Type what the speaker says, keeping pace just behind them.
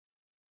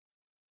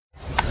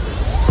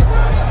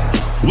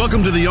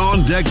Welcome to the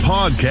On Deck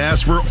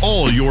podcast for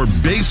all your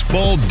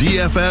baseball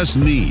DFS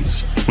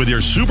needs with your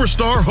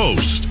superstar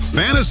host,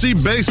 fantasy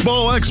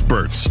baseball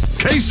experts,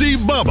 Casey,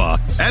 Bubba,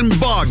 and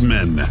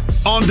Bogman.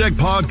 On Deck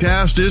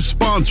podcast is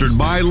sponsored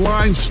by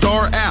Line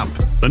Star app,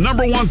 the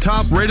 #1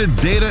 top-rated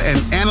data and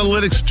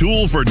analytics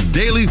tool for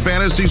daily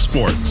fantasy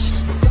sports.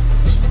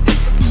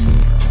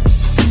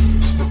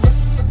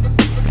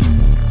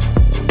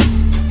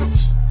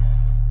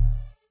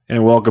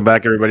 And welcome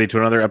back, everybody, to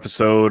another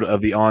episode of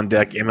the On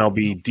Deck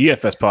MLB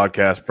DFS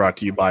podcast brought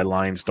to you by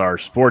Line Star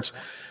Sports.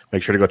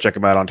 Make sure to go check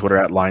them out on Twitter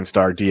at Line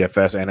Star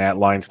DFS and at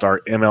Line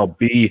Star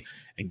MLB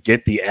and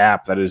get the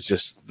app. That is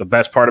just the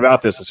best part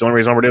about this. It's the only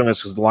reason we're doing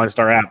this is the Line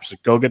Star app. So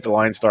go get the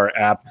Line Star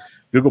app,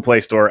 Google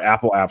Play Store,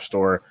 Apple App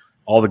Store.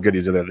 All the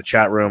goodies are there. The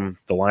chat room,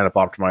 the lineup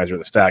optimizer,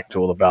 the stack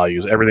tool, the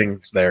values,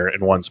 everything's there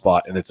in one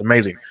spot, and it's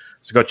amazing.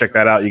 So go check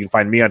that out. You can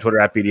find me on Twitter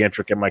at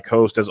BDentric and my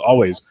co-host, as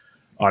always,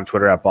 on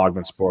Twitter at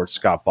Bogman Sports.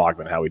 Scott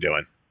Bogman, how we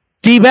doing?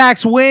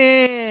 D-backs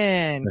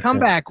win.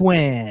 Comeback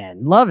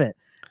win. Love it.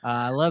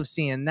 Love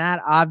seeing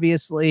that,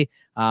 obviously.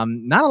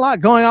 Not a lot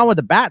going on with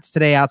the bats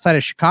today outside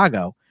of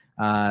Chicago.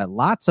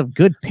 Lots of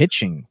good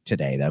pitching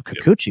today, though.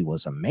 Kikuchi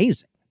was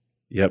amazing.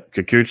 Yep,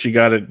 Kikuchi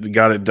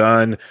got it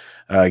done.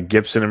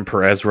 Gibson and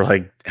Perez were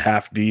like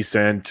half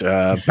decent.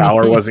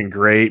 Bauer wasn't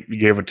great. He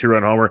gave a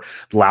 2-run homer.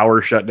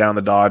 Lauer shut down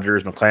the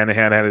Dodgers.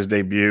 McClanahan had his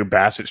debut.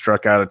 Bassett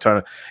struck out a ton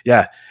of.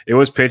 Yeah, it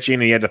was pitching,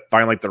 and he had to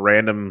find like the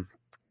random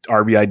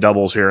RBI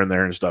doubles here and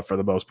there and stuff for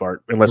the most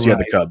part, unless he had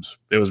the Cubs.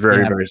 It was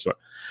very slow.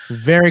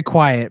 Very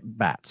quiet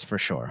bats for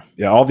sure.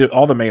 Yeah,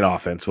 all the main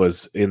offense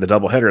was in the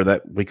doubleheader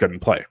that we couldn't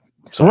play.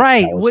 So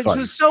which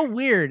was so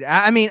weird.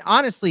 I mean,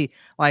 honestly,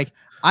 like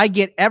I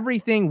get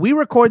everything. We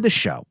record the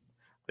show.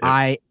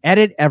 I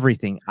edit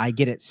everything. I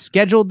get it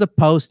scheduled to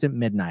post at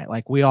midnight,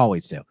 like we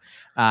always do.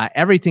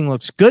 Everything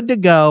looks good to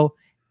go.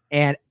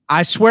 And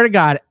I swear to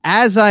God,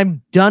 as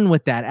I'm done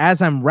with that,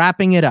 as I'm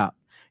wrapping it up,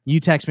 you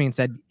text me and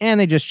said, and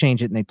they just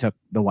changed it and they took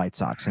the White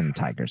Sox and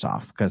Tigers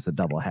off because the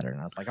doubleheader. And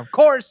I was like, of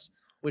course,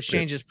 which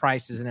changes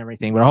prices and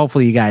everything. But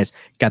hopefully you guys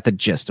got the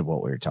gist of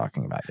what we were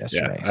talking about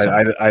yesterday.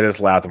 Yeah, I just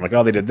laughed. I'm like,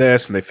 oh, they did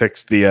this and they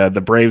fixed the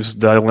Braves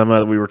dilemma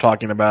that we were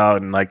talking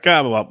about. And like,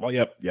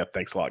 yep.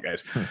 Thanks a lot,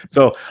 guys.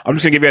 So I'm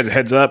just gonna give you guys a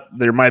heads up.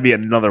 There might be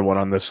another one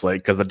on this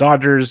slate because the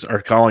Dodgers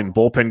are calling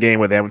bullpen game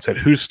where they haven't said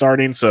who's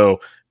starting.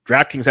 So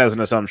DraftKings has an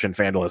assumption.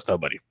 FanDuel has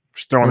nobody.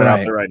 Just throwing that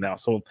out there right now.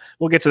 So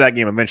we'll get to that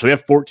game eventually. We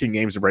have 14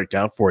 games to break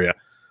down for you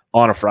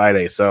on a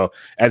Friday. So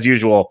as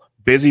usual,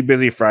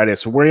 busy Friday.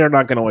 So we are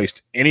not going to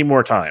waste any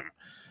more time.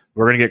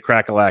 We're going to get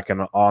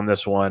crack-a-lackin' on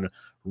this one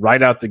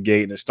right out the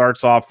gate. And it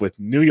starts off with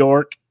New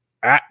York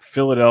at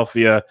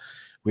Philadelphia.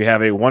 We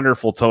have a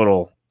wonderful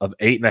total of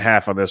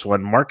 8.5 on this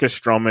one. Marcus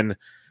Stroman,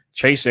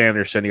 Chase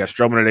Anderson. You got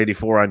Stroman at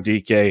 84 on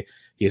DK.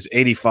 He has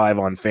 85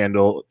 on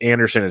FanDuel.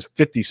 Anderson is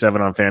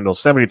 57 on FanDuel,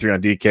 73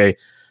 on DK.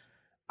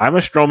 I'm a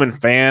Stroman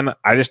fan.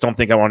 I just don't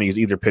think I want to use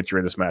either pitcher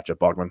in this matchup,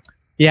 Bogman.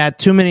 Yeah,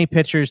 too many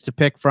pitchers to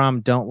pick from.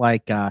 Don't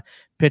like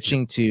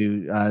pitching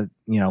to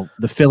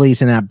the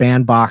Phillies in that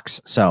bandbox.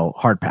 So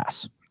hard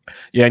pass.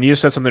 Yeah, and you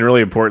just said something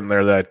really important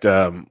there that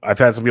I've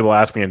had some people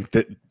ask me in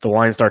the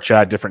Line Star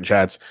chat, different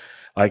chats,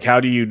 like how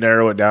do you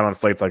narrow it down on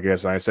slates like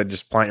this? And I said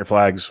just plant your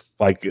flags.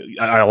 Like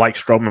I like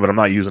Stroman, but I'm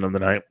not using him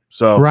tonight.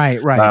 So right.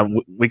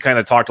 We kind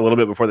of talked a little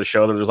bit before the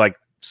show that there's like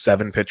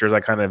 7 pitchers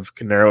I kind of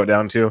can narrow it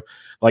down to.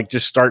 Like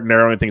just start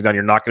narrowing things down.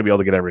 You're not going to be able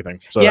to get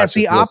everything. So yeah, it's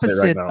the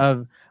opposite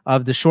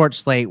of the short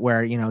slate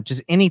where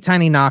just any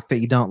tiny knock that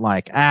you don't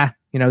like.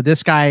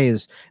 This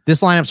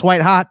lineup's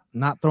white hot.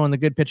 Not throwing the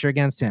good pitcher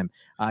against him.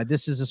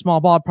 This is a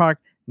small ballpark.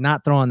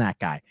 Not throwing that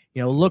guy.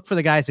 Look for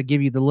the guys that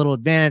give you the little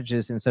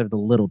advantages instead of the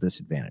little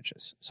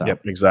disadvantages. So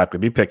yep, exactly.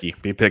 Be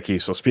picky.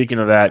 So speaking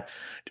of that,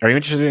 are you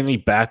interested in any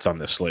bats on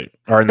this slate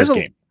or in this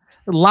game?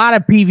 A lot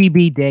of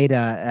PVB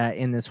data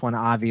in this one,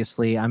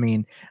 obviously. I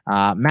mean,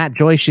 Matt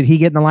Joyce, should he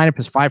get in the lineup,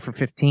 is 5 for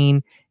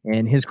 15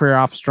 in his career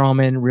off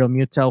Stroman. Real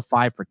Muto,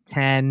 5 for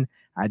 10.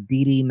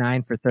 Didi,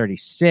 9 for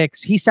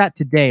 36. He sat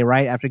today,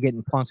 right, after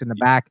getting plunked in the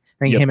back.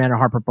 I think him and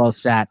Harper both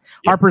sat.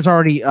 Harper's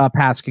already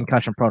passed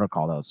concussion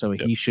protocol, though, so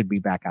he should be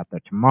back out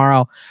there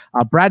tomorrow.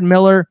 Brad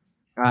Miller,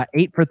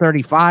 8 for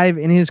 35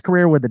 in his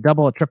career with a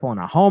double, a triple, and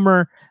a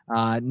homer.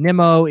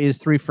 Nimmo is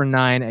 3 for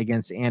 9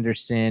 against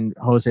Anderson.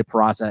 Jose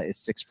Peraza is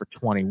 6 for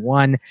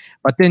 21.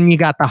 But then you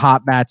got the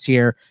hot bats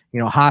here.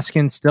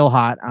 Hoskins still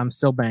hot. I'm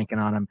still banking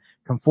on him.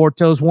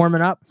 Conforto's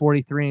warming up,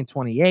 43 and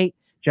 28.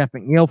 Jeff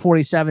McNeil,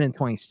 47 and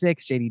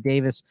 26. JD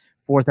Davis,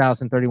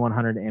 4,000,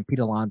 3,100. And Pete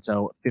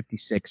Alonso,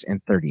 56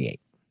 and 38.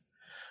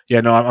 Yeah,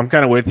 no, I'm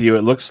kind of with you.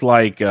 It looks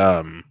like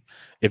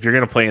if you're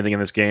going to play anything in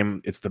this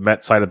game, it's the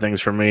Met side of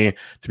things for me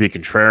to be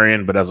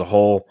contrarian. But as a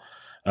whole,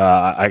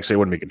 I actually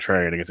wouldn't be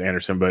contrarian against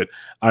Anderson, but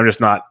I'm just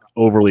not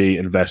overly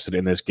invested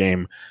in this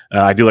game.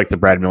 I do like the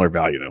Brad Miller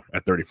value, though,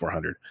 at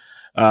 3,400.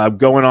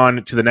 Going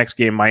on to the next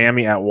game,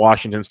 Miami at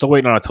Washington. Still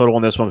waiting on a total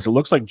on this one because it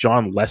looks like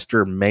John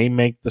Lester may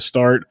make the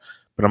start,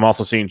 but I'm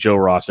also seeing Joe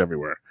Ross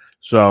everywhere.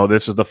 So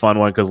this is the fun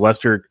one because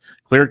Lester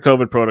cleared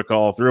COVID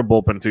protocol through a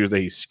bullpen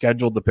Tuesday. He's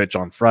scheduled to pitch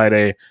on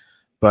Friday.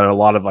 but a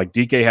lot of like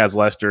DK has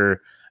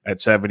Lester at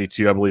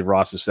 72. I believe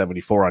Ross is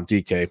 74 on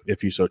DK,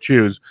 if you so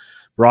choose.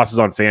 Ross is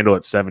on FanDuel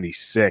at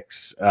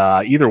 76.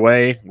 Either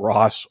way,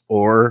 Ross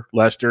or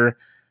Lester,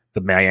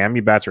 the Miami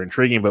bats are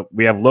intriguing, but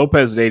we have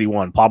Lopez at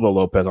 81, Pablo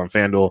Lopez on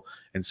FanDuel,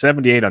 and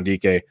 78 on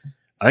DK.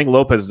 I think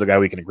Lopez is the guy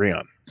we can agree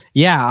on.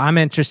 Yeah, I'm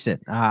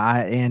interested.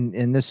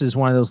 And this is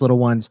one of those little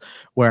ones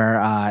where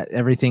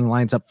everything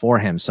lines up for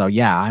him. So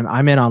yeah,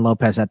 I'm in on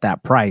Lopez at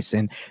that price.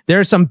 And there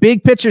are some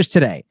big pitchers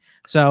today.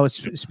 So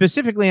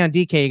specifically on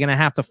DK, you're going to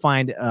have to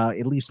find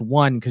at least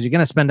one, because you're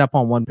going to spend up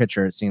on one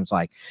pitcher, it seems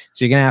like.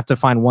 So you're going to have to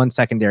find one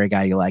secondary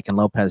guy you like, and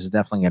Lopez is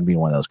definitely going to be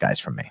one of those guys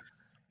for me.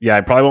 Yeah,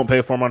 I probably won't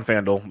pay for him on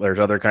FanDuel. There's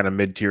other kind of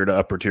mid-tier to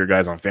upper-tier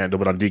guys on FanDuel,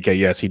 but on DK,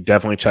 yes, he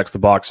definitely checks the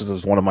boxes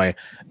as one of my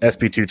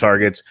SP2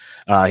 targets.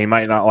 He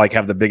might not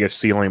have the biggest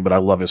ceiling, but I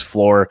love his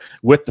floor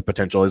with the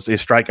potential. His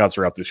strikeouts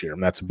are up this year,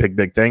 and that's a big,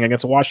 big thing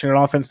against a Washington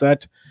offense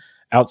that,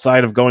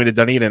 outside of going to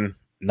Dunedin,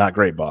 not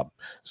great, Bob.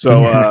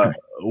 So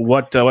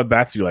what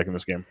bats do you like in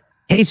this game?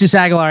 Jesus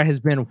Aguilar has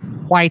been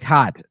white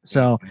hot.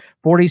 So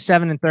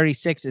 47 and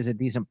 36 is a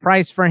decent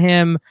price for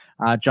him.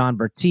 John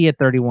Berti at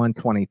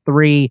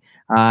 31.23.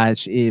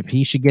 If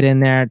he should get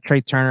in there,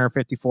 Trey Turner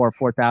 54,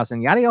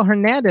 4,000. Yadiel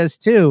Hernandez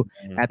too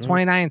at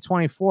 29 and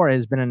 24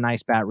 has been a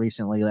nice bat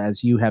recently,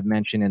 as you have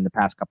mentioned in the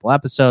past couple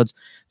episodes.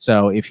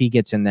 So if he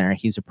gets in there,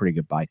 he's a pretty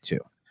good buy too.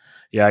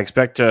 Yeah, I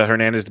expect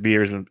Hernandez to be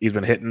here. He's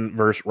been hitting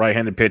versus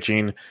right-handed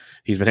pitching.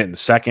 He's been hitting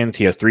second.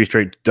 He has 3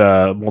 straight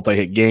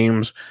multi-hit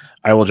games.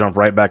 I will jump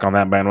right back on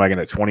that bandwagon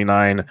at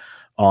 29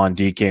 on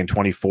DK and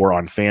 24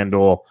 on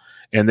FanDuel.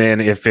 And then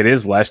if it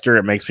is Lester,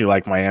 it makes me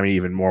like Miami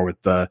even more with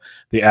the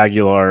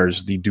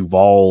Aguilars, the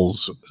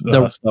Duvals,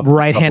 the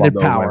right-handed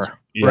power.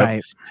 Yep.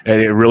 Right.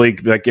 And it really,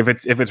 like, if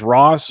it's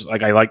Ross,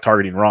 like, I like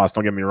targeting Ross,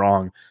 don't get me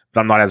wrong, but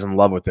I'm not as in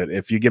love with it.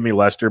 If you give me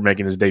Lester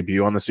making his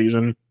debut on the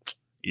season,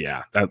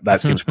 yeah,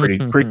 that seems pretty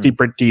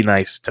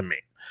nice to me.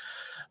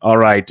 All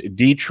right,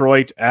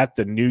 Detroit at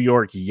the New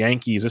York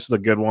Yankees. This is a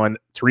good one.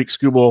 Tariq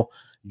Skubal,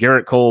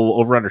 Garrett Cole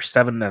over under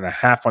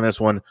 7.5 on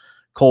this one.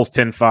 Cole's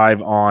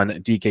 10.5 on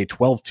DK,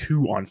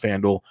 12.2 on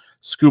FanDuel.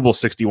 Skubal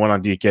 61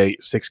 on DK,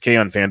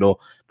 6K on FanDuel.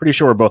 Pretty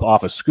sure we're both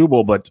off of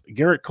Skubal, but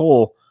Garrett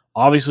Cole,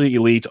 obviously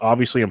elite,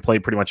 obviously in play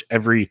pretty much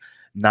every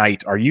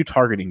night. Are you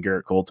targeting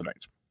Garrett Cole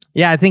tonight?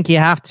 Yeah, I think you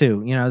have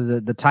to. You know,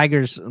 the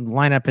Tigers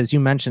lineup, as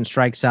you mentioned,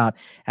 strikes out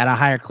at a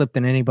higher clip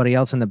than anybody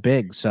else in the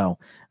big. So,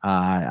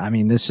 I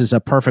mean, this is a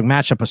perfect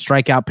matchup, a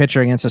strikeout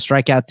pitcher against a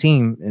strikeout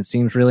team. It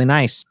seems really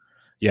nice.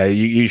 Yeah,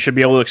 you should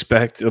be able to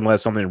expect,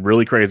 unless something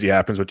really crazy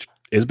happens, which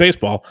is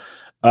baseball,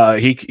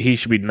 he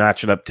should be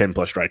notching up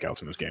 10-plus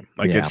strikeouts in this game.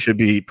 Like, It should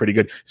be pretty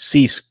good.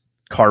 Cease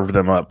carved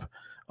them up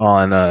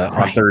on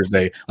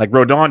Thursday, like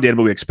Rodon did,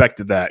 but we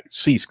expected that.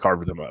 Cease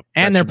carved them up,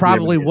 and they're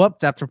probably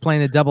whooped after playing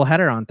the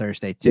doubleheader on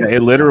Thursday too. Yeah,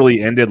 it literally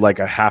ended like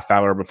a half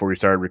hour before we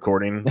started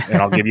recording. And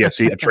I'll give you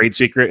a trade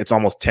secret: it's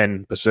almost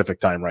 10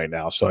 Pacific time right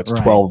now, so it's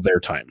 12 their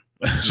time.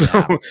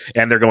 So,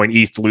 and they're going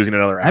east, losing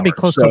another hour. That'd be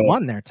close to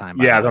 1 their time.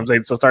 Yeah, as I'm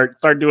saying. So start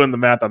doing the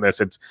math on this.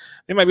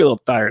 They might be a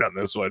little tired on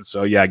this one.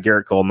 So yeah,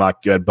 Garrett Cole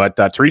not good, but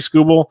Tariq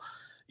Skubal,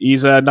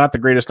 he's not the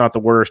greatest, not the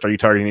worst. Are you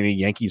targeting any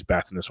Yankees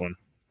bats in this one?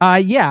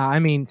 Yeah, I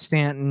mean,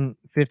 Stanton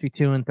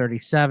 52 and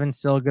 37,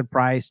 still a good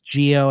price.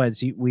 Gio,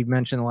 as we've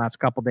mentioned the last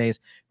couple days,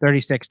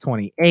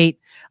 36.28.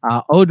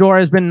 Odor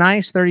has been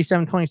nice,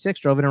 37.26,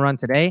 drove in a run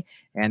today.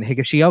 And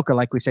Higashioka,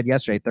 like we said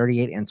yesterday,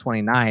 38 and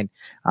 29.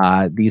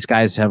 These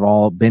guys have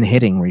all been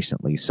hitting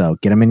recently, so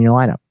get them in your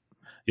lineup.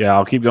 Yeah,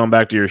 I'll keep going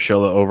back to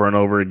Urshela over and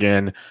over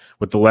again.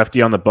 With the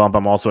lefty on the bump,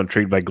 I'm also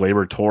intrigued by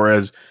Gleyber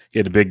Torres. He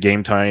had a big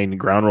game-tying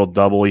ground rule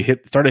double. He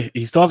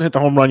still hasn't hit the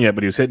home run yet,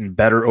 but he was hitting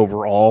better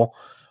overall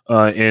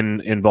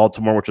in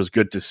Baltimore, which was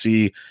good to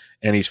see.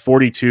 And he's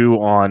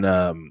 42 on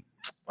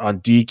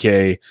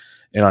DK,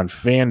 and on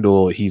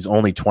FanDuel he's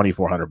only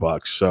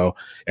 $2,400. So,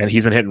 and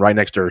he's been hitting right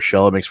next to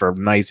Urshela. It makes for a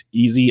nice,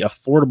 easy,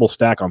 affordable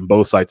stack on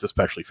both sites,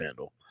 especially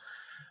FanDuel.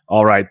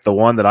 All right, the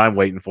one that I'm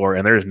waiting for,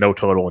 and there's no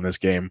total in this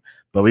game,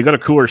 but we go to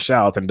Coors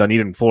South in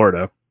Dunedin,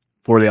 Florida,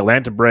 for the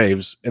Atlanta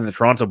Braves and the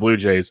Toronto Blue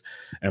Jays.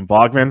 And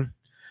Bogman,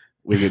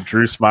 we get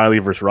Drew Smiley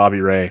versus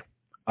Robbie Ray.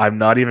 I'm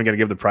not even going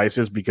to give the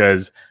prices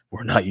because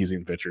we're not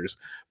using pitchers.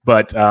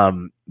 But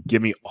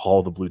give me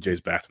all the Blue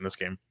Jays bats in this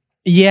game.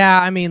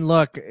 Yeah, I mean,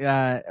 look,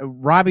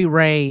 Robbie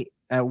Ray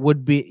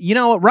would be, you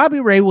know,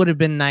 Robbie Ray would have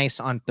been nice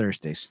on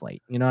Thursday's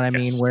slate. You know what I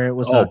mean? Where it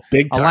was a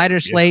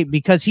lighter slate,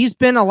 because he's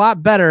been a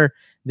lot better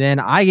than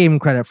I gave him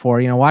credit for.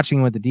 You know,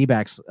 watching with the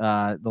D-backs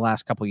the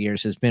last couple of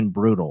years has been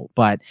brutal,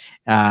 but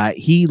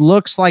he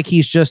looks like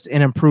he's just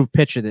an improved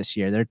pitcher this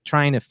year. They're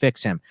trying to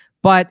fix him.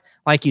 But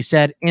like you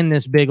said, in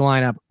this big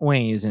lineup, we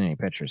ain't using any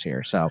pitchers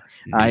here. So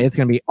it's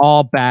going to be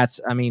all bats.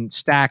 I mean,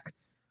 stack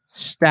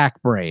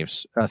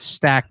Braves,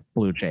 stack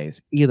Blue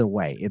Jays. Either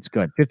way, it's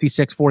good.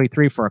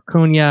 56-43 for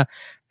Acuna,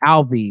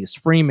 Albies,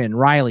 Freeman,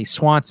 Riley,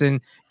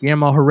 Swanson,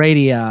 Guillermo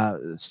Heredia,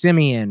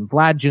 Simeon,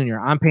 Vlad Jr.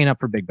 I'm paying up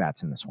for big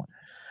bats in this one.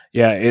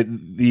 Yeah,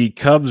 the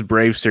Cubs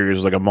Braves series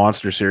was like a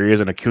monster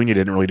series, and Acuna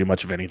didn't really do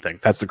much of anything.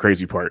 That's the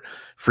crazy part.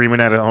 Freeman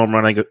had a home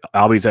run.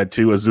 Albies had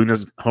two.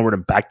 Azuna's homered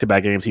in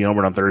back-to-back games. He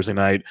homered on Thursday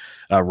night.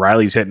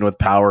 Riley's hitting with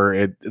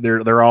power.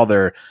 They're all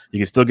there. You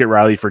can still get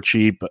Riley for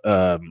cheap.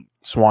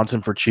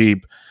 Swanson for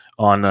cheap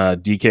on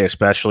DK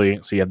especially.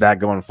 So you have that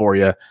going for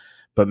you.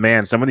 But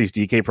man, some of these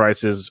DK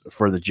prices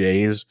for the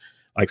Jays,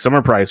 like some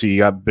are pricey. You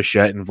got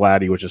Bichette and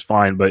Vladdy, which is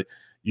fine, but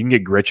you can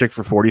get Grichuk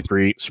for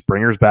 43.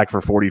 Springer's back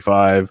for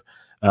 45.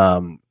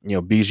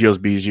 Biggio's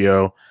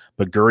Biggio,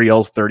 but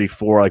Gurriel's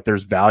 34. Like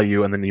there's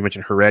value, and then you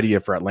mentioned Heredia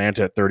for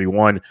Atlanta at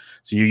 31.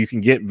 So you can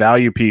get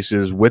value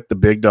pieces with the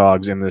big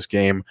dogs in this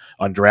game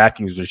on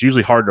DraftKings, which is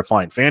usually hard to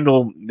find.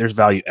 FanDuel, there's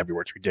value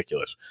everywhere. It's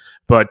ridiculous,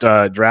 but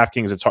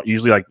DraftKings, it's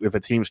usually like if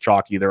a team's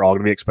chalky, they're all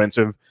going to be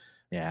expensive.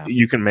 Yeah,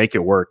 you can make it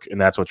work, and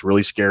that's what's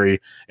really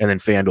scary. And then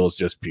FanDuel is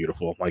just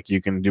beautiful. Like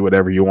you can do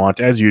whatever you want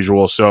as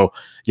usual. So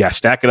yeah,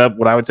 stack it up.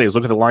 What I would say is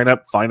look at the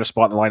lineup, find a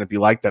spot in the lineup you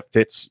like that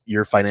fits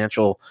your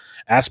financial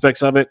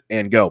aspects of it,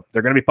 and go.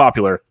 They're going to be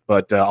popular,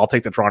 but I'll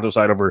take the Toronto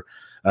side over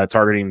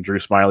targeting Drew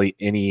Smyly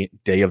any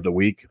day of the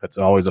week. That's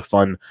always a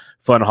fun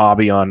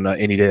hobby on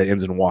any day that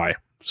ends in Y.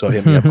 So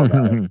hit me up on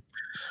that.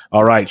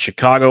 All right,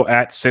 Chicago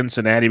at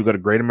Cincinnati. We go to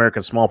Great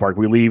American Small Park.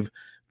 We leave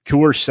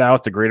Coors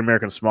South to Great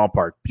American Small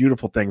Park.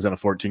 Beautiful things on a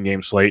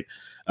 14-game slate.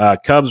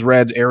 Cubs,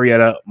 Reds,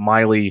 Arrieta,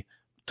 Miley.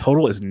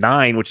 Total is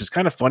 9, which is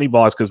kind of funny,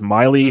 boss, because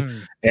Miley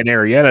and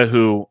Arrieta,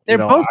 who they've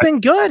both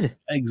been good.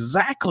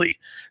 Exactly.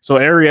 So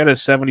Arrieta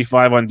is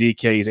 75 on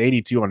DK, he's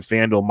 82 on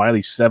FanDuel.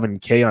 Miley's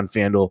 7K on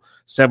FanDuel,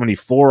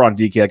 74 on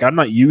DK. Like I'm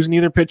not using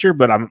either pitcher,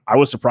 but I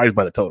was surprised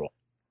by the total.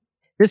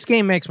 This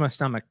game makes my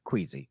stomach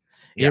queasy.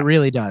 Yeah. It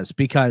really does,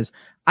 because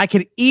I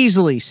could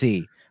easily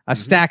see a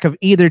stack of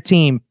either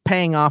team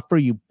paying off for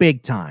you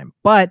big time.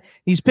 But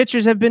these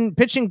pitchers have been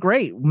pitching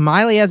great.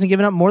 Miley hasn't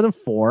given up more than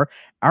 4.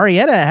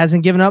 Arrieta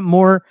hasn't given up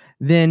more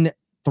than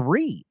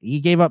 3. He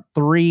gave up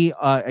 3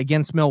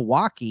 against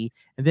Milwaukee.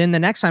 And then the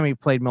next time he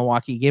played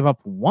Milwaukee, he gave up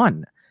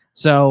 1.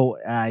 So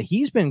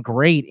he's been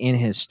great in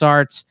his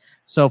starts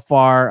so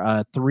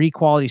far. 3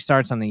 quality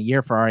starts on the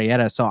year for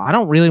Arrieta. So I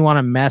don't really want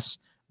to mess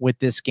with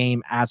this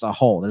game as a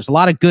whole. There's a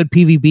lot of good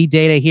PVB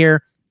data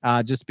here.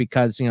 Just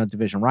because,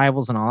 division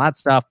rivals and all that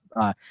stuff.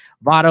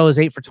 Votto is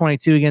 8 for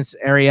 22 against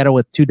Arrieta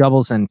with 2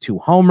 doubles and 2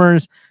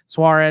 homers.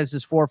 Suarez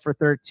is 4 for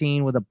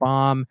 13 with a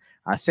bomb.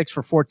 6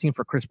 for 14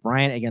 for Chris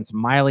Bryant against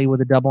Miley with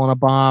a double and a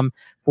bomb.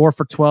 4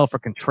 for 12 for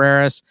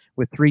Contreras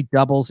with 3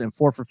 doubles, and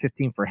 4 for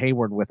 15 for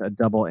Hayward with a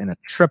double and a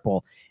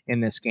triple in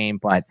this game.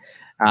 But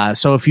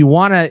so if you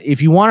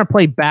wanna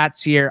play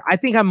bats here, I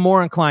think I'm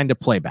more inclined to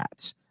play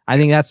bats. I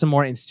think that's a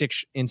more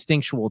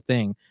instinctual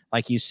thing,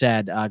 like you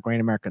said,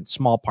 Great American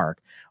Small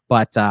Park.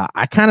 But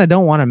I kind of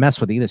don't want to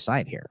mess with either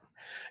side here.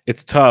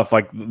 It's tough.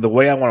 Like the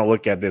way I want to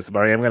look at this,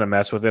 but I am going to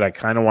mess with it. I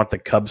kind of want the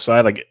Cubs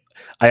side. Like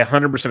I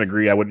 100%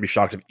 agree. I wouldn't be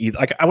shocked if either.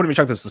 Like I wouldn't be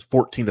shocked if this is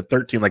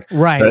 14-13. Like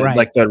right.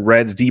 Like the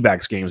Reds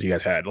D-backs games you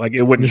guys had. Like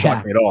it wouldn't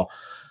shock me at all.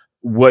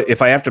 What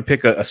if I have to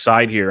pick a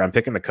side here? I'm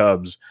picking the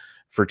Cubs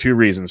for 2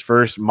 reasons.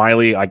 First,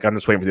 Miley, I'm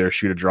just waiting for the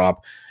shoe to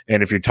drop.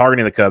 And if you're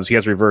targeting the Cubs, he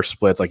has reverse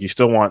splits. Like you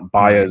still want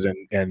Baez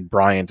and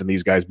Bryant and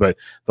these guys, but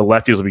the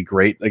lefties will be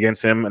great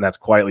against him, and that's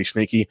quietly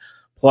sneaky.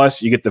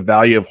 Plus, you get the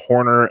value of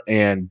Horner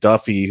and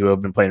Duffy, who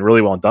have been playing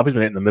really well, and Duffy's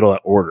been in the middle of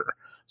that order.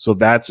 So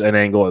that's an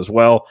angle as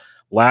well.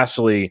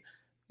 Lastly,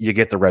 you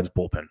get the Reds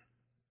bullpen,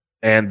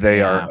 and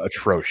they are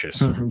atrocious.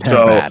 So,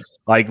 bad.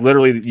 Like,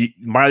 literally,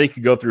 Miley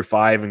could go through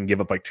 5 and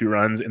give up like 2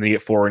 runs, and they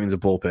get 4 innings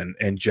of bullpen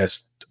and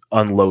just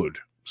unload.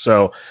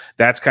 So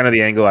that's kind of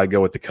the angle I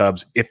go with the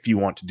Cubs if you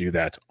want to do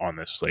that on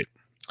this slate.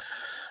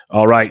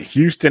 All right,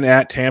 Houston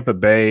at Tampa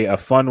Bay, a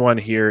fun one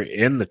here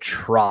in the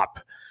Trop.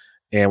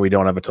 And we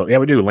don't have a total. Yeah,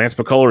 we do. Lance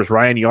McCullers,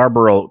 Ryan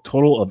Yarbrough,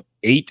 total of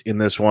 8 in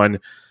this one.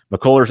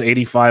 McCullers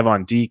 85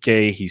 on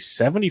DK. He's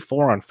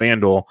 74 on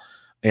FanDuel.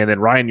 And then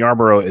Ryan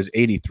Yarbrough is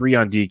 83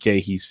 on DK.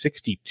 He's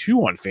 62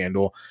 on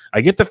FanDuel. I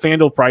get the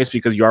FanDuel price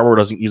because Yarbrough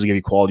doesn't usually give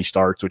you quality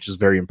starts, which is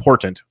very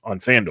important on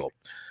FanDuel.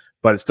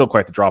 But it's still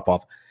quite the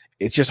drop-off.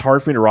 It's just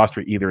hard for me to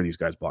roster either of these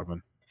guys,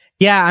 Bogman.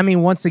 Yeah, I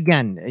mean, once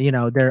again,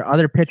 there are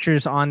other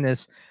pitchers on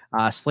this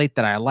slate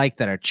that I like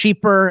that are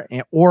cheaper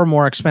or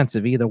more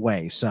expensive either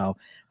way. So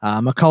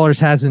McCullers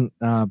hasn't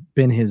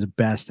been his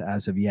best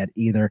as of yet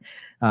either.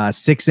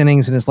 6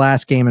 innings in his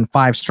last game and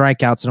 5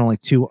 strikeouts and only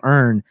 2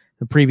 earned.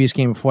 The previous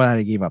game before that,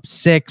 he gave up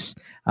 6.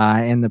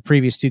 And the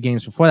previous 2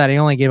 games before that, he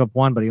only gave up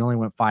 1, but he only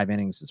went 5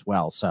 innings as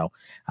well. So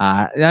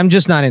I'm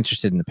just not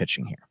interested in the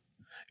pitching here.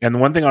 And the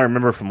one thing I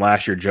remember from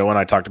last year, Joe and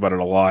I talked about it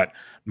a lot,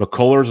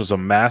 McCullers was a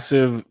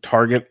massive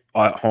target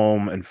at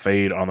home and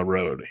fade on the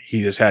road.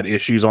 He just had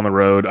issues on the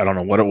road. I don't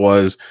know what it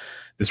was.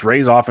 This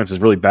Rays offense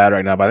is really bad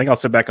right now, but I think I'll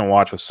sit back and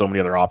watch with so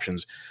many other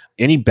options.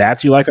 Any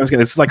bats you like on this game?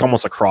 This is like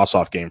almost a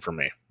cross-off game for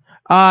me.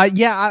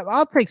 Yeah,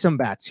 I'll take some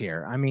bats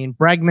here. I mean,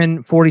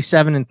 Bregman,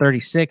 47 and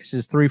 36,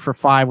 is 3 for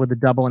 5 with a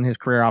double in his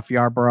career off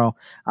Yarbrough.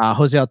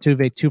 Jose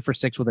Altuve, 2 for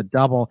 6 with a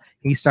double.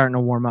 He's starting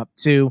to warm up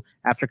too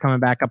after coming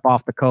back up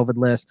off the COVID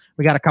list.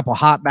 We got a couple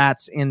hot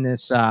bats in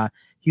this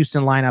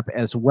Houston lineup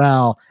as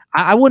well.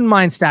 I wouldn't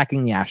mind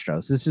stacking the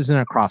Astros. This isn't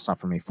a cross-off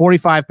for me.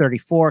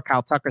 45-34,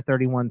 Kyle Tucker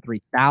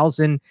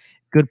 31-3,000.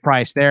 Good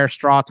price there.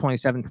 Straw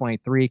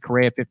 27-23,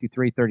 Correa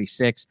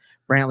 53-36,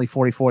 Brantley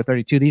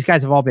 44-32. These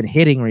guys have all been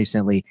hitting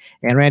recently,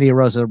 and Randy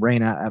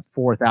Arozarena at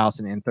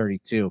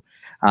 4,032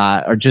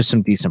 are just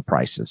some decent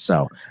prices.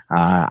 So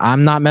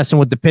I'm not messing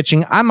with the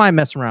pitching. I might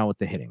mess around with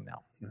the hitting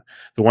though.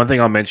 The one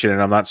thing I'll mention,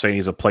 and I'm not saying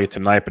he's a play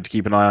tonight, but to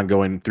keep an eye on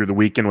going through the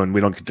weekend when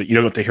you don't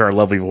get to hear our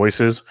lovely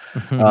voices.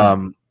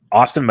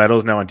 Austin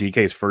Meadows now on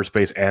DK's first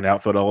base and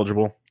outfield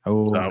eligible.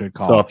 Oh, good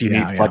call. So if you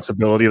need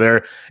flexibility there,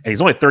 and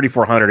he's only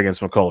 3,400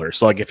 against McCullers.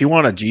 So like if you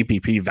want a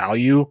GPP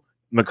value,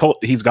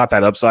 he's got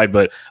that upside.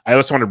 But I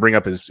also want to bring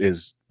up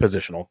his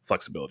positional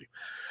flexibility.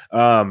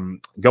 Going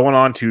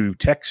on to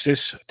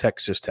Texas.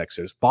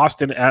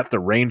 Boston at the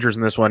Rangers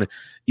in this one.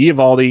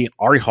 Eovaldi,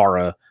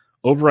 Arihara,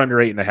 over under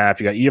 8.5.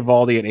 You got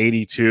Eovaldi at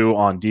 82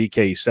 on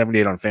DK,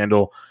 78 on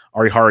FanDuel.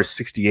 Arihara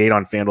 68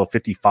 on FanDuel,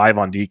 55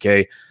 on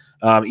DK.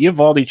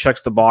 Eovaldi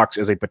checks the box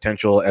as a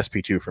potential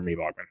SP2 for me,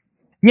 Bogman.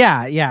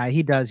 Yeah,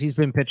 he does. He's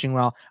been pitching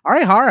well.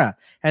 Arihara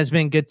has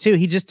been good too.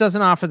 He just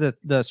doesn't offer the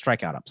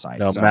strikeout upside.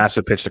 No,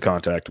 massive pitch to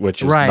contact,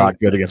 which is not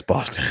good against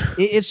Boston.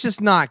 It's just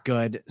not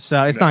good.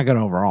 So it's not good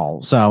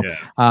overall. So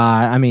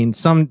I mean,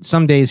 some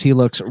days he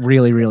looks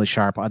really, really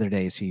sharp. Other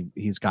days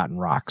he's gotten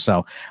rocked.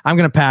 So I'm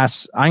gonna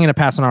pass. I'm gonna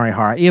pass on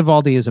Arihara.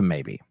 Eovaldi is a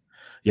maybe.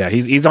 Yeah,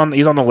 he's on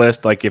the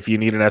list. Like if you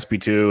need an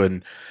SP2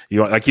 and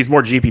he's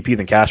more GPP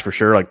than cash for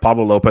sure. Like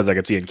Pablo Lopez, I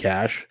could see in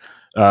cash.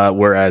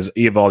 Whereas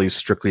Eovaldi is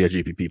strictly a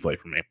GPP play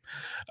for me.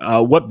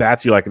 What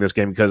bats do you like in this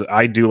game? Because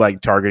I do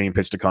like targeting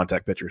pitch to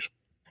contact pitchers.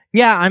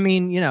 Yeah, I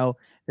mean,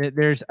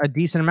 there's a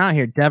decent amount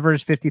here.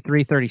 Devers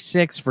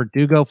 53-36,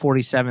 Verdugo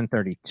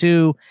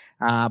 47-32.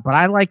 But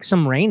I like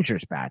some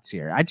Rangers bats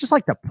here. I just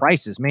like the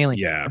prices mainly.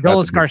 Yeah,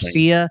 Adolis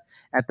Garcia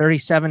at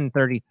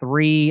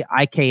 37-33.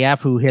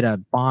 IKF, who hit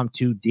a bomb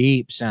too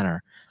deep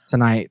center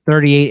tonight,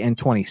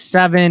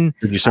 38-27.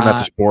 Did you send that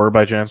to Spore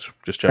by chance?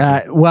 Just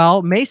checking.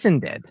 Well, Mason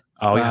did.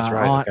 Oh, yeah, that's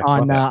right.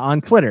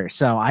 On Twitter,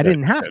 so I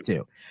didn't have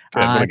to.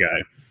 Good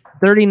guy.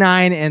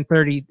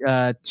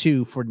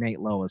 39-32 for Nate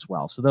Lowe as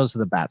well. So those are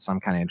the bats I'm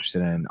kind of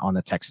interested in on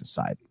the Texas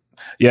side.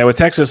 Yeah, with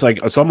Texas,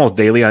 like it's almost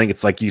daily. I think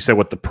it's like you said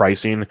with the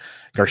pricing,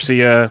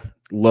 Garcia,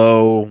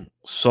 Lowe,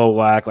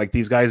 Solak, like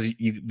these guys,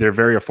 they're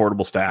very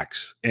affordable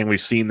stacks, and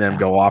we've seen them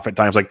go off at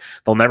times. Like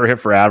they'll never hit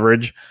for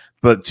average,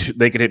 but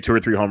they could hit 2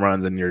 or 3 home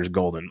runs and you're just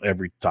golden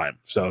every time.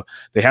 So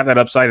they have that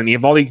upside, and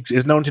Eovaldi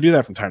is known to do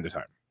that from time to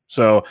time.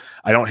 So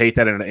I don't hate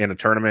that in a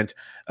tournament.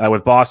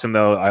 With Boston,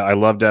 though, I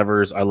love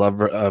Devers. I love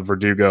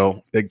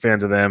Verdugo. Big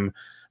fans of them.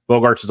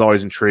 Bogarts is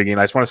always intriguing.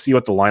 I just want to see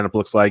what the lineup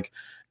looks like.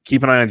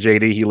 Keep an eye on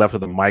JD. He left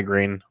with a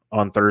migraine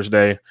on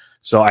Thursday,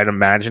 so I'd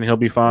imagine he'll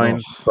be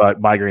fine.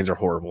 But migraines are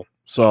horrible.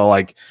 So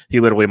like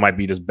he literally might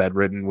be just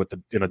bedridden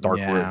in a dark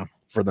room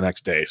for the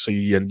next day. So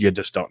you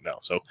just don't know.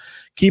 So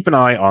keep an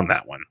eye on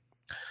that one.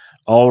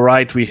 All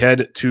right, we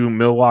head to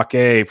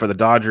Milwaukee for the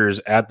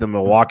Dodgers at the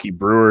Milwaukee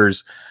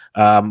Brewers.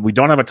 We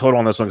don't have a total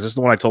on this one because this is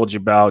the one I told you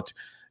about.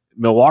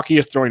 Milwaukee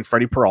is throwing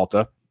Freddie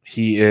Peralta.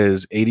 He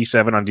is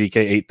 87 on DK,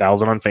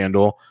 8,000 on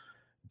FanDuel.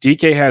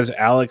 DK has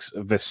Alex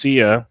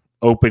Vesia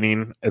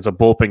opening as a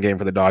bullpen game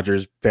for the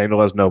Dodgers.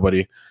 FanDuel has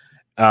nobody.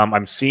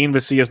 I'm seeing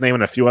Vesia's name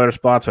in a few other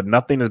spots, but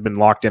nothing has been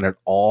locked in at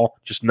all.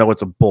 Just know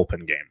it's a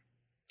bullpen game.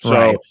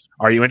 So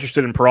are you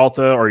interested in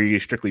Peralta, or are you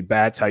strictly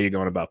bats? How are you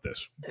going about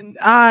this?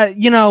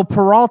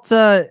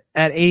 Peralta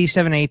at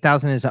 87,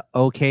 8,000 is an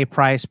okay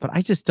price, but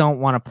I just don't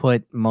want to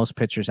put most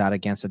pitchers out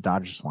against a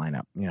Dodgers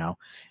lineup.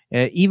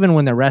 Even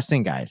when they're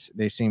resting guys,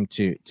 they seem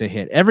to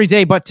hit every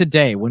day. But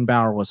today, when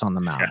Bauer was on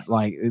the mound,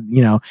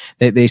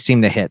 they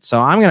seem to hit. So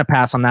I'm going to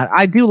pass on that.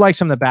 I do like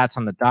some of the bats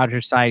on the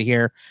Dodgers side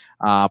here.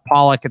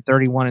 Pollock at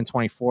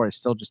 31-24 is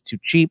still just too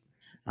cheap.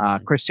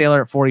 Chris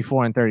Taylor at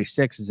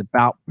 44-36 is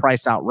about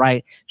priced out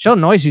right.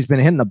 Sheldon Noisey's been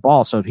hitting the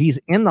ball, so if he's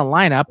in the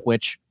lineup,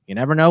 which you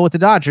never know with the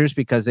Dodgers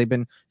because they've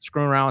been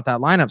screwing around with that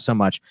lineup so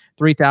much,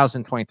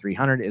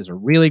 3,200 is a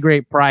really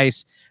great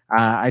price.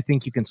 I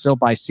think you can still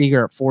buy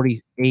Seager at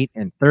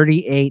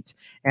 48-38,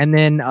 and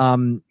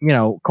then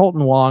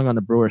Colton Wong on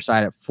the Brewer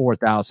side at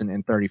 4,000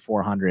 and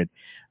 3,400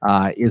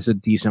 is a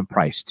decent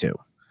price too.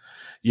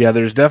 Yeah,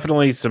 there's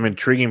definitely some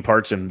intriguing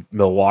parts in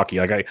Milwaukee.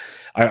 Like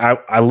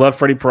I love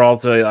Freddie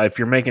Peralta. If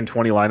you're making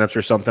 20 lineups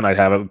or something, I'd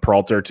have a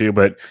Peralta or two.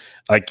 But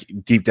like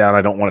deep down,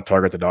 I don't want to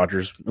target the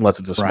Dodgers unless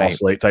it's a small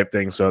slate type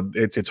thing. So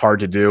it's hard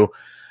to do.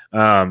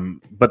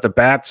 But the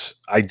bats,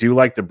 I do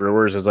like the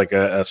Brewers as like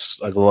a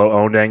low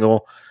owned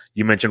angle.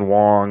 You mentioned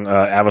Wong.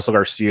 Avisel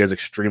Garcia is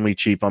extremely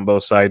cheap on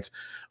both sides.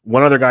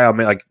 One other guy I'll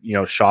make,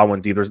 Shaw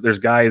went deep. There's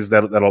guys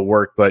that'll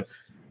work. But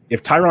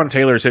if Tyrone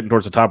Taylor is hitting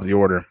towards the top of the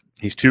order,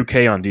 he's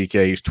 2K on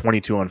DK. He's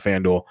 22 on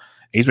FanDuel.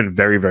 He's been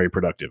very, very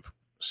productive.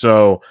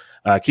 So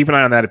keep an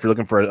eye on that if you're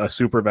looking for a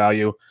super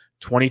value.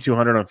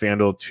 2,200 on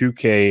FanDuel,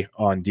 2K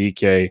on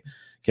DK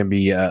can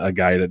be a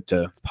guy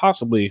to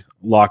possibly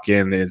lock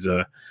in as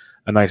a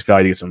nice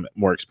value to get some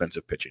more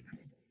expensive pitching.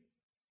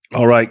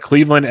 All right,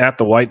 Cleveland at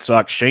the White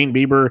Sox. Shane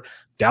Bieber,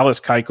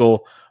 Dallas Keuchel,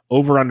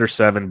 Over under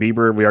 7.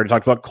 Bieber, we already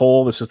talked about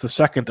Cole. This is the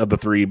second of the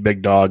 3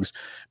 big dogs.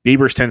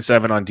 Bieber's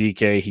 10-7 on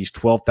DK. He's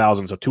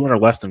 12,000, so 200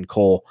 less than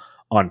Cole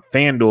on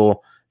FanDuel.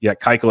 Yet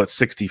Keuchel at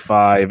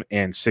 65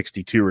 and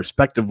 62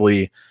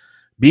 respectively.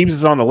 Biebs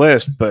is on the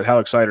list, but how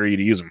excited are you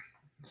to use him?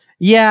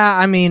 Yeah,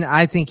 I mean,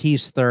 I think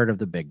he's third of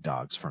the big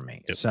dogs for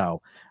me. Yep.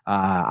 So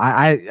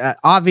I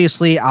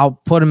obviously I'll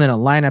put him in a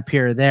lineup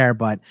here or there,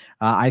 but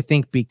I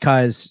think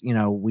because,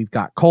 we've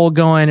got Cole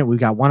going, we've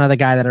got one other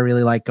guy that I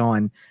really like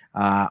going,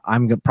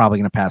 I'm probably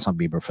going to pass on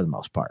Bieber for the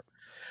most part.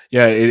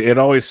 Yeah, it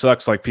always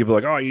sucks. Like people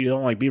are like, oh, you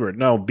don't like Bieber.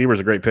 No, Bieber's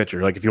a great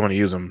pitcher. Like if you want to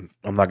use him,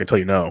 I'm not going to tell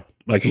you no.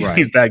 Like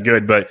he's that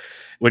good. But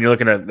when you're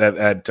looking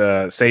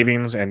at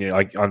savings and you're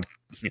like on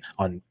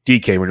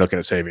DK, when you're looking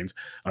at savings,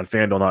 on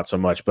FanDuel, not so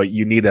much. But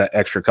you need that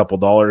extra couple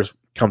dollars,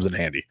 comes in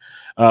handy.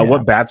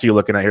 What bats are you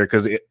looking at here?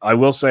 Because I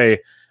will say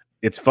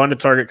it's fun to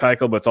target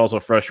Keuchel, but it's also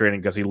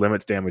frustrating because he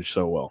limits damage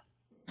so well.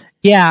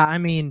 Yeah, I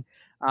mean,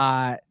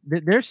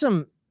 there's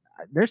some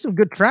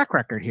good track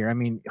record here. I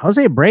mean,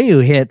 Jose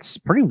Abreu hits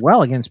pretty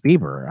well against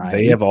Bieber.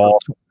 They have all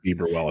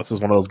Bieber well. This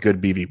is one of those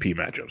good BVP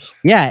matchups.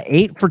 Yeah,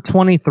 8 for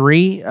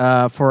 23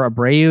 for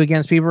Abreu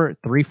against Bieber,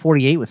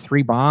 348 with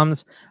 3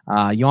 bombs.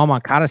 Yoel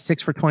Moncada,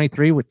 6 for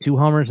 23 with 2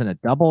 homers and a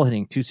double,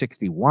 hitting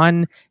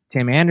 261.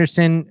 Tim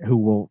Anderson, who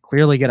will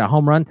clearly get a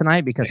home run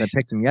tonight because I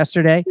picked him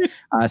yesterday,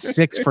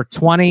 6 for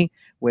 20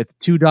 with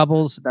 2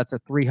 doubles. That's a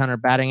 300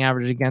 batting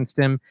average against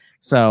him.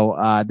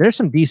 So there's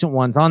some decent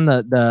ones on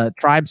the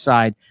Tribe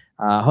side.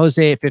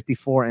 Jose at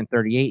 54 and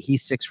 38.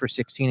 He's 6 for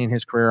 16 in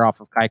his career off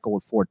of Keuchel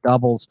with 4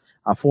 doubles,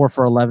 4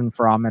 for 11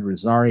 for Ahmed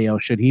Rosario.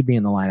 Should he be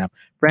in the lineup?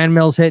 Brand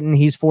Mills hitting.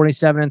 He's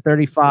 47 and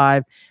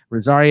 35.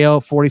 Rosario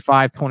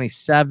 45,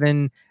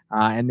 27.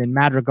 And then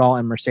Madrigal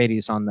and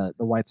Mercedes on the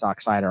White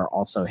Sox side are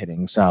also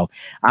hitting. So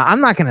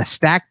I'm not going to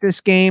stack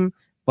this game,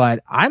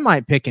 but I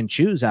might pick and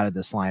choose out of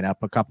this lineup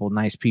a couple of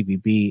nice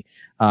PVB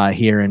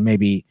here and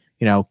maybe,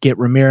 get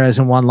Ramirez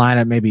in one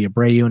lineup, maybe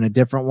Abreu in a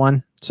different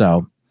one.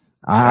 So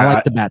I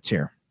like the bats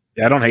here.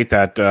 Yeah, I don't hate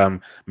that.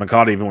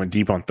 Moncada even went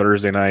deep on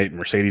Thursday night.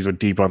 Mercedes went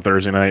deep on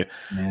Thursday night.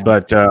 Yeah.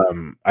 But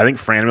I think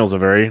Franmil's a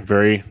very,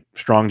 very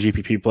strong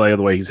GPP play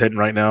the way he's hitting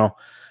right now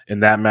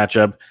in that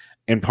matchup.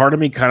 And part of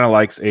me kind of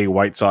likes a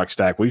White Sox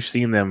stack. We've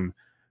seen them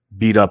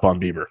beat up on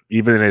Bieber,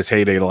 even in his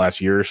heyday the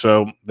last year or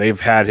so. They've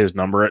had his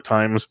number at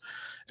times.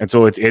 And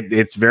so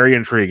it's very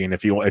intriguing.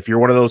 If you're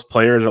one of those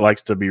players that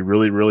likes to be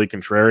really, really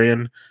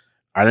contrarian,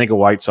 I think a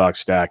White Sox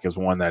stack is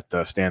one that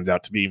stands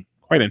out to be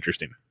quite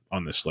interesting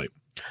on this slate.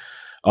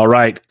 All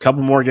right,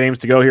 couple more games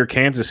to go here.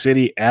 Kansas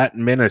City at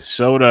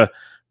Minnesota.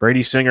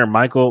 Brady Singer,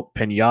 Michael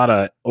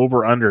Pineda,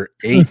 over under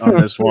 8 on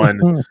this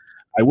one.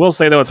 I will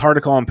say, though, it's hard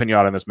to call him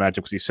Pineda in this matchup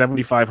because he's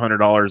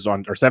 $7,500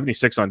 on, or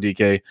 76 on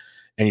DK,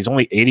 and he's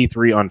only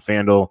 83 on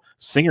FanDuel.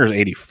 Singer's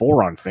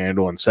 84 on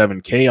FanDuel and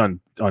 7K on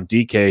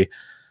DK.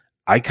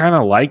 I kind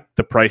of like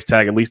the price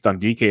tag, at least on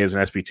DK, as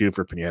an SP2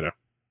 for Pineda.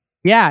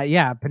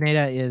 Yeah.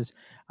 Pineda is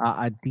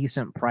a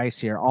decent price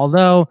here,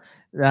 although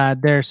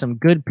there's some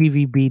good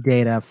PVB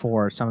data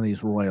for some of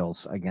these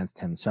Royals against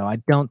him. So I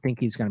don't think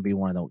he's going to be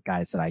one of the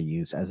guys that I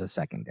use as a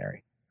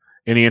secondary.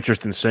 Any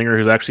interest in Singer,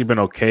 who's actually been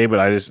okay, but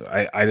I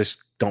just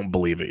don't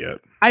believe it yet.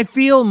 I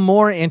feel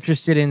more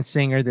interested in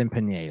Singer than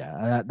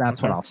Pineda.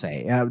 That's what I'll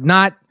say.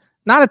 Not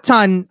a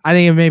ton. I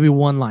think maybe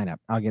one lineup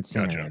I'll get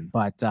Singer in,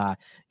 but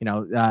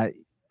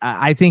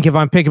I think if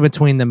I'm picking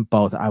between them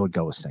both, I would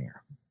go with Singer.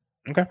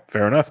 Okay,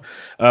 fair enough.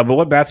 But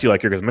what bats do you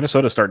like here? Because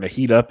Minnesota's starting to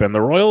heat up, and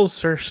the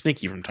Royals are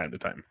sneaky from time to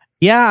time.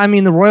 Yeah, I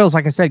mean, the Royals,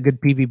 like I said, good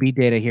PVB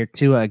data here,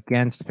 too,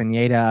 against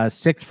Pineda.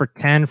 6 for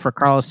 10 for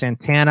Carlos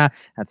Santana.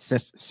 That's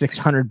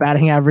 600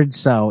 batting average,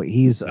 so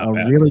he's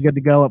really good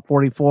to go at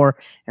 44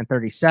 and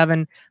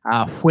 37.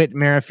 Whit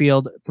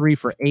Merrifield, 3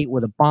 for 8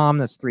 with a bomb.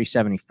 That's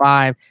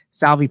 375.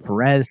 Salvi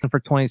Perez, 10 for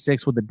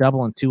 26 with a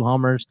double and 2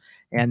 homers.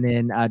 And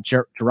then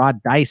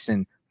Jarrod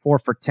Dyson, 4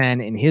 for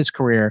 10 in his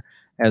career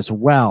as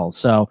well.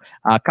 So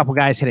a couple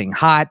guys hitting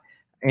hot.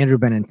 Andrew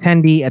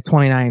Benintendi at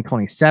 29 and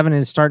 27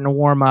 is starting to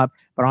warm up.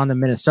 But on the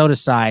Minnesota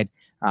side,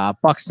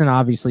 Buxton,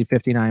 obviously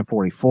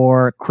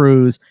 59-44,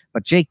 Cruz.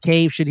 But Jake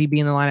Cave, should he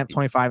be in the lineup,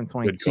 25 and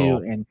 22,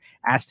 and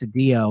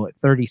Astudillo at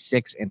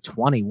 36 and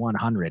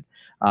 2100.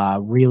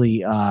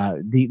 Really,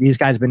 these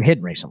guys have been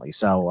hitting recently.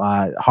 So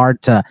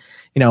hard to,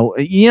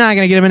 you're not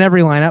going to get him in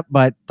every lineup,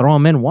 but throw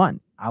him in one.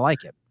 I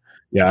like it.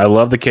 Yeah, I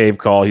love the Cave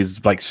call.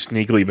 He's like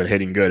sneakily been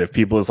hitting good. If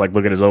people just like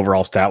look at his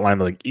overall stat line,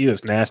 they're like, ew,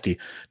 it's nasty.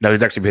 No,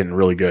 he's actually been hitting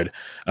really good.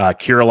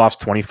 Kirilov's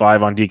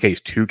 25 on DK. He's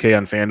 2K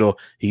on FanDuel.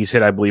 He's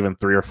hit, I believe, in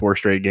 3 or 4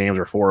 straight games,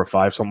 or 4 or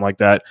 5, something like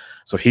that.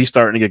 So he's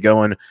starting to get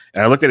going.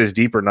 And I looked at his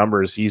deeper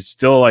numbers. He's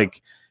still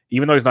like,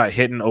 even though he's not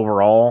hitting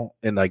overall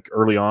and like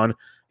early on,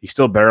 he's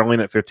still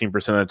barreling at 15%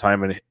 of the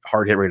time and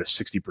hard hit rate of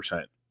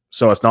 60%.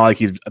 So it's not like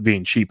he's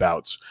being cheap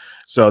outs.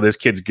 So this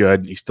kid's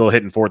good. He's still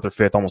hitting 4th or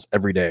 5th almost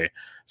every day.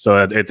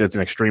 So it's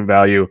an extreme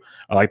value.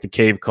 I like the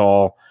Cave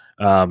call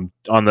and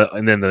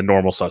then the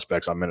normal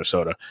suspects on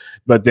Minnesota.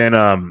 But then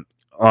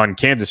on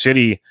Kansas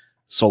City,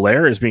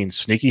 Soler is being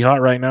sneaky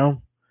hot right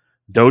now.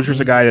 Dozier's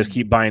a guy to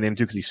keep buying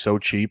into because he's so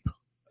cheap.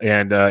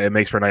 and it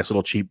makes for a nice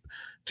little cheap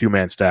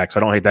 2-man stack. So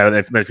I don't hate that.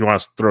 If you want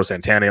to throw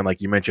Santana in,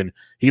 like you mentioned,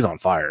 he's on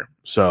fire.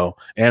 So,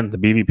 and the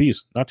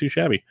BVP's not too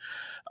shabby.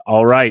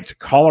 All right,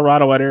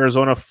 Colorado at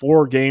Arizona,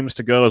 4 games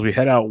to go as we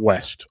head out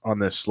west on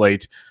this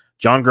slate.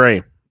 John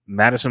Gray,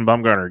 Madison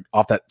Bumgarner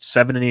off that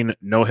 7-inning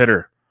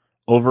no-hitter.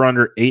 Over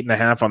under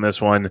 8.5 on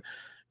this one.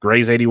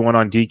 Gray's 81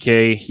 on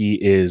DK.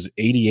 He is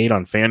 88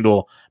 on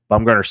FanDuel.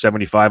 Bumgarner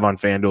 75 on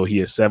FanDuel.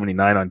 He is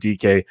 79 on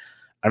DK.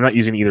 I'm not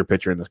using either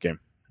pitcher in this game.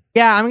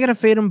 Yeah, I'm going to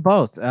fade them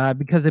both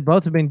because they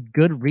both have been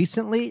good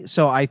recently.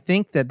 So I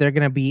think that they're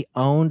going to be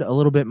owned a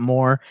little bit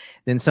more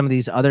than some of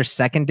these other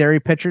secondary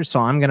pitchers. So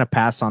I'm going to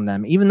pass on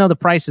them, even though the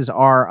prices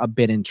are a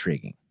bit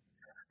intriguing.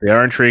 They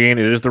are intriguing. It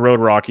is the Road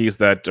Rockies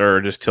that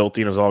are just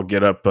tilting as all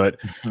get up. But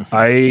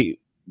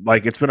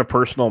it's been a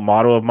personal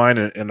motto of mine.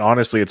 And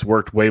honestly, it's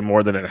worked way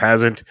more than it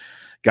hasn't.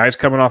 Guys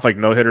coming off like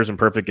no-hitters and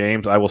perfect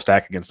games, I will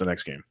stack against the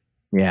next game.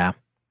 Yeah.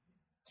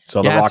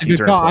 So the Rockies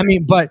are. I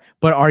mean, but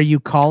are you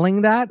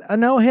calling that a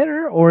no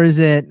hitter or is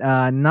it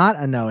not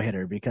a no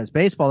hitter? Because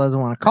baseball doesn't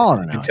want to call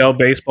it a no. Until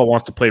baseball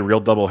wants to play real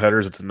double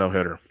headers, it's a no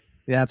hitter.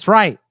 That's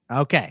right.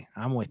 Okay,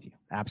 I'm with you.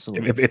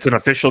 Absolutely. If it's an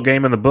official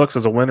game in the books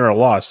as a win or a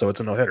loss, so it's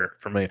a no hitter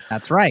for me.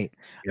 That's right.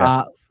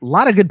 Yeah. A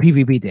lot of good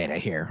PVP data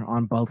here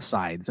on both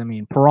sides. I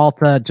mean,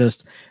 Peralta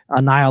just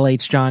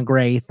annihilates John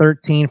Gray,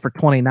 13 for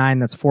 29.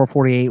 That's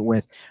 448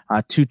 with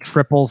 2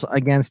 triples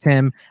against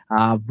him.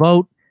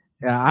 Vote.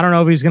 I don't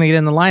know if he's going to get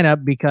in the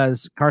lineup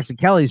because Carson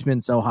Kelly's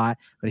been so hot,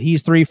 but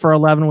he's 3 for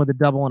 11 with a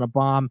double and a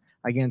bomb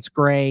against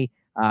Gray.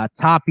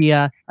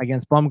 Tapia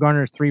against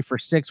Bumgarner is 3 for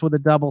 6 with a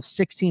double,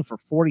 16 for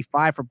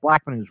 45 for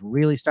Blackman, who's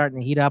really starting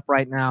to heat up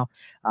right now.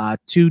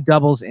 2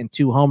 doubles and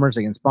 2 homers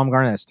against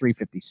Bumgarner. That's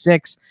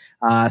 356.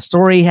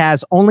 Story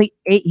has only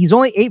 8. He's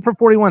only 8 for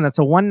 41. That's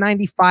a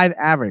 195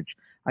 average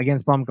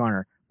against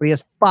Bumgarner, but he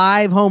has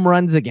 5 home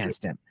runs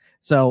against him.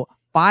 So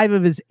 5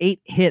 of his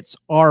 8 hits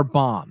are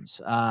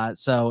bombs.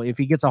 So if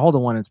he gets a hold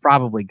of one, it's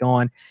probably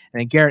gone. And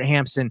then Garrett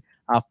Hampson,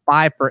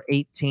 5 for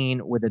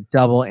 18 with a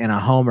double and a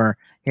homer,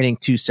 hitting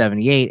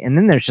 278. And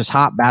then there's just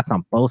hot bats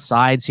on both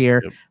sides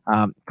here.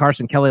 Yep.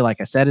 Carson Kelly,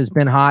 like I said, has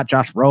been hot.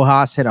 Josh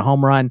Rojas hit a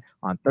home run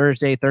on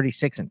Thursday,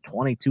 36 and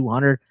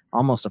 2,200,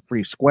 almost a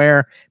free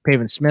square.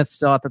 Pavin Smith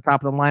still at the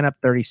top of the lineup,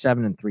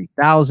 37 and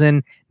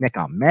 3,000. Nick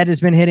Ahmed has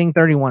been hitting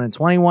 31 and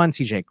 21.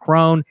 CJ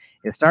Cron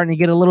is starting to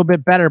get a little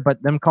bit better,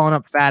 but them calling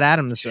up Fat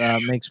Adams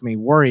makes me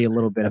worry a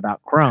little bit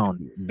about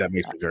Cron. That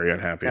makes me very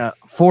unhappy.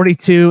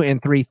 42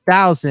 and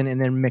 3,000, and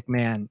then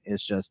McMahon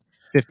is just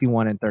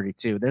 51 and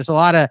 32. There's a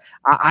lot of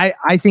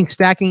I think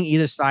stacking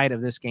either side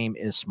of this game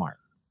is smart.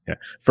 Yeah.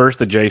 First,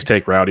 the Jays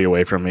take Rowdy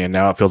away from me, and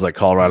now it feels like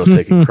Colorado's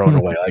taking Cron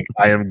away. Like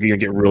I am going to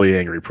get really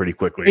angry pretty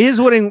quickly. He is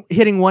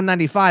hitting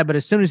 195, but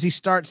as soon as he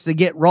starts to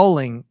get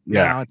rolling,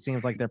 now it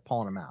seems like they're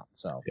pulling him out.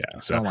 So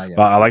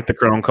I like the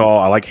Cron call.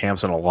 I like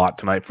Hampson a lot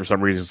tonight for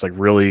some reason. It's like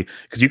really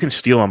because you can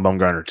steal on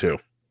Bumgarner too.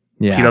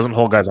 Yeah, he doesn't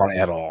hold guys on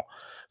at all.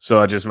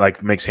 So it just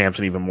like makes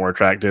Hampson even more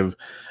attractive.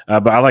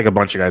 But I like a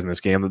bunch of guys in this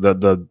game.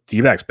 The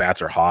D-backs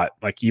bats are hot.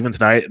 Like even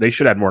tonight, they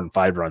should have more than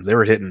 5 runs. They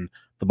were hitting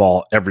the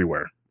ball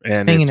everywhere.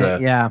 And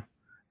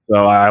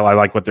so I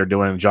like what they're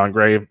doing. John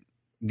Gray,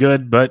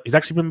 good, but he's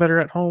actually been better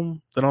at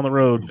home than on the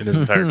road in his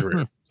entire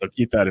career. So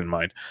keep that in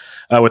mind.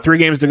 With 3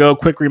 games to go,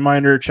 quick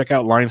reminder, check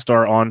out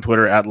LineStar on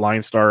Twitter at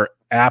LineStar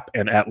app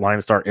and at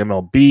LineStar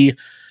MLB.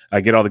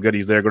 Get all the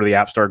goodies there. Go to the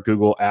App Store,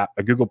 Google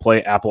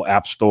Play, Apple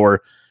App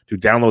Store to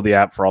download the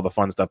app for all the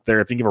fun stuff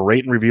there. If you give a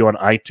rate and review on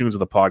iTunes of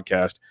the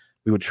podcast,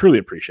 we would truly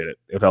appreciate it.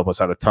 It would help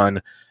us out a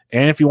ton.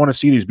 And if you want to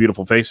see these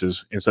beautiful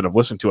faces instead of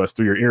listening to us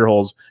through your ear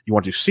holes, you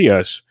want to see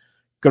us,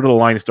 go to the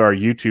LineStar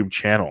YouTube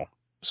channel,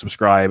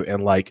 subscribe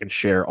and like and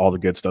share all the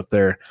good stuff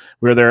there.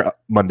 We're there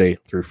Monday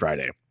through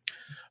Friday.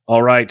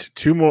 All right,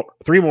 3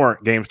 more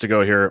games to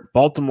go here.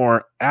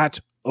 Baltimore at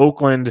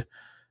Oakland.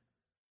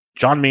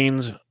 John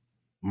Means,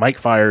 Mike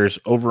Fiers,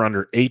 over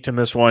under 8 in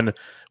this one.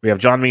 We have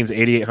John Means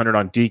 8,800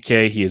 on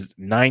DK. He is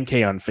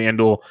 9K on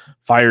FanDuel.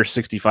 Fiers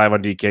 65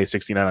 on DK,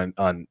 69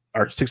 on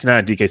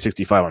DK,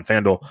 65 on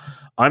FanDuel.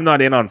 I'm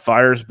not in on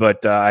Fiers,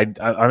 but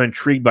I'm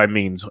intrigued by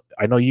Means.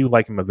 I know you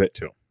like him a bit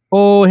too.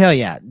 Oh, hell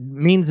yeah.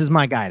 Means is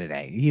my guy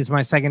today. He's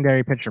my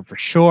secondary pitcher for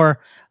sure.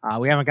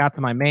 We haven't got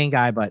to my main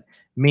guy, but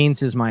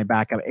Means is my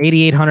backup.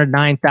 8,800,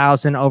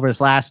 9,000 over his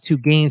last 2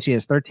 games. He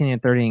has 13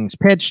 and 30 innings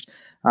pitched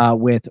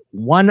with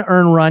 1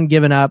 earned run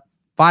given up,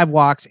 5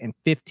 walks, and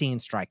 15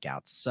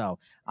 strikeouts. So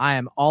I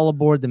am all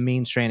aboard the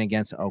Means train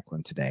against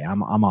Oakland today.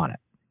 I'm on it.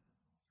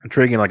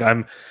 Intriguing. Like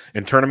I'm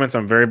in tournaments,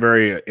 I'm very,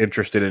 very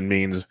interested in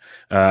Means.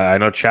 I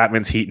know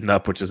Chapman's heating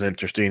up, which is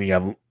interesting. You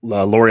have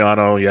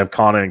Laureano, you have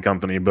Kana and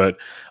company, but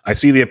I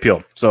see the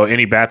appeal. So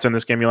any bats in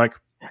this game you like?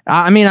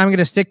 I'm going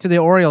to stick to the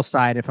Orioles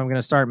side if I'm going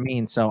to start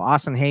Means. So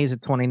Austin Hayes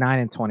at 29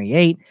 and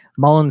 28,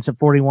 Mullins at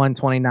 41,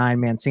 29,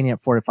 Mancini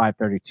at 45,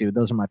 32.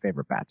 Those are my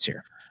favorite bats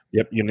here.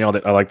 Yep, you nailed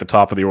it. I like the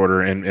top of the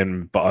order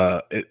in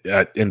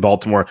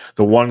Baltimore.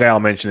 The one guy I'll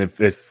mention,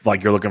 if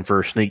like you're looking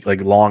for sneak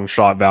like long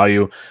shot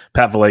value,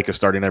 Pat Valleca is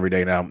starting every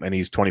day now, and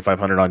he's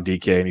 2,500 on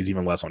DK, and he's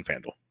even less on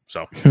FanDuel.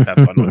 So have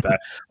fun with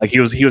that. Like he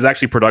was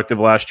actually productive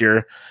last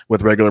year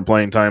with regular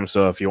playing time.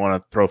 So if you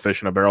want to throw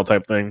fish in a barrel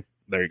type thing,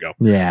 there you go.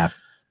 Yeah.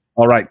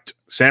 All right,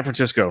 San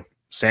Francisco,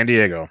 San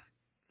Diego,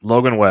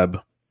 Logan Webb,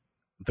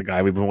 the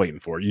guy we've been waiting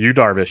for. Yu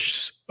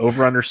Darvish,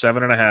 over under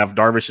 7.5.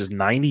 Darvish is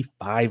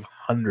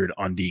 9,500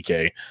 on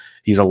DK.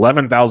 He's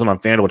 11,000 on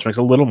FanDuel, which makes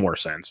a little more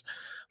sense.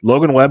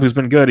 Logan Webb, who's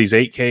been good, he's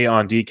 8K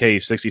on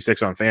DK,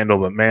 66 on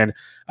FanDuel. But man,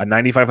 a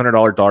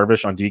 $9,500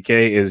 Darvish on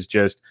DK is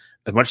just,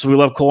 as much as we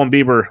love Cole and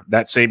Bieber,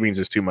 that savings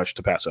is too much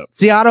to pass up. It's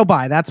the auto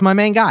buy. That's my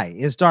main guy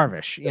is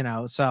Darvish. You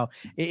know, so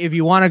if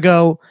you want to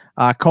go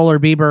Cole or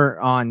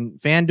Bieber on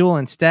FanDuel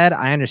instead,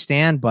 I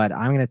understand, but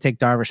I'm going to take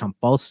Darvish on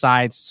both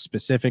sides,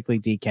 specifically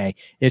DK.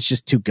 It's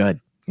just too good,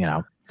 you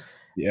know.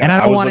 Yeah, and I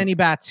don't want any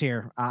bats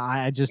here.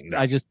 I just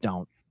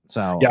don't.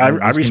 So yeah,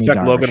 I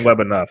respect Logan Webb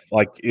enough.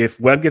 Like if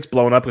Webb gets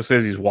blown up and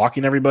says he's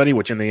walking everybody,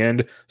 which in the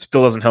end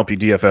still doesn't help you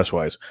DFS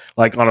wise.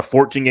 Like on a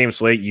 14-game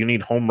slate, you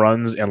need home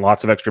runs and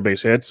lots of extra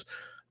base hits.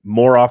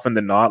 More often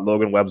than not,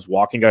 Logan Webb's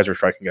walking guys or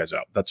striking guys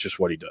out. That's just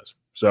what he does.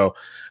 So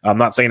I'm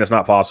not saying it's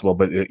not possible,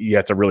 but you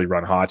have to really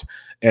run hot.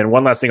 And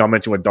one last thing I'll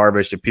mention with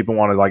Darvish, if people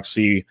want to like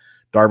see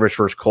Darvish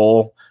versus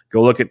Cole,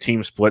 go look at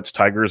team splits,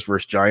 Tigers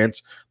versus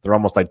Giants. They're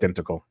almost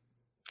identical.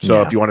 So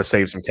if you want to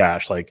save some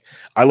cash, like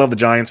I love the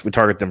Giants, we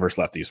target them versus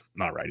lefties,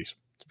 not righties.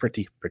 It's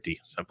pretty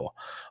simple.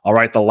 All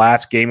right, the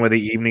last game of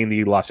the evening,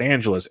 the Los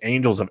Angeles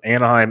Angels of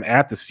Anaheim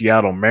at the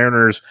Seattle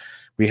Mariners.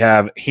 We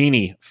have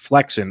Heaney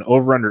flexing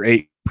over under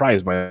 8,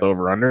 prize by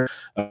over under.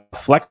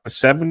 Flex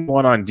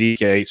 71 on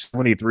DK,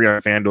 73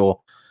 on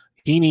FanDuel.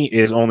 Heaney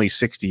is only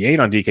 68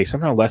 on DK,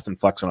 somehow less than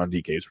flexing on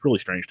DK. It's really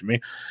strange to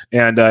me.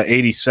 And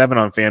 87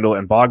 on FanDuel.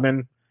 And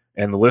Bogman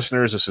and the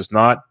listeners, this is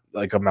not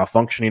like a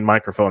malfunctioning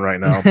microphone right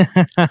now.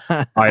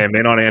 I am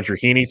in on Andrew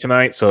Heaney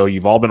tonight, so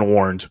you've all been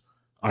warned.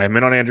 I am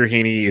in on Andrew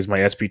Heaney. He is my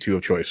SP2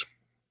 of choice.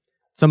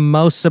 It's the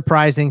most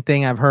surprising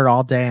thing I've heard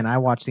all day, and I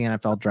watch the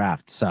NFL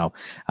draft. So,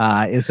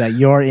 is that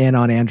you're in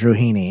on Andrew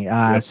Heaney?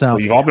 Yes, so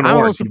you've all been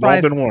warned. You've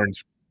all been warned.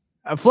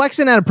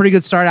 Flexen had a pretty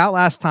good start out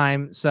last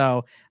time,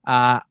 so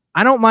I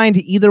don't mind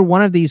either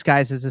one of these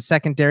guys as a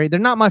secondary. They're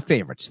not my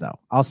favorites, though.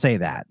 I'll say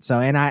that. So,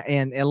 in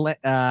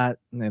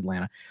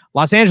Atlanta,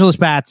 Los Angeles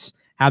bats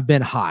have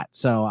been hot.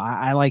 So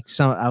I like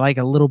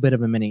a little bit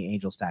of a mini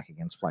Angel stack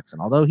against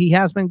Flexen, although he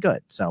has been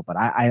good. So, but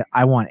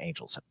I want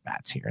Angels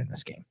bats here in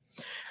this game.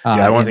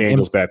 Yeah, I want the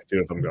Angels bats too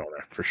if I'm going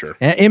there for sure.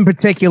 In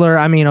particular,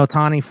 I mean,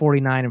 Ohtani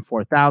 49 and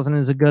 4,000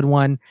 is a good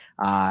one.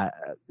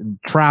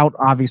 Trout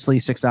obviously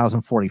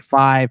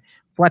 6,045.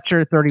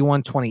 Fletcher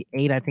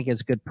 31.28 I think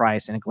is a good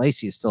price, and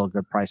Iglesias is still a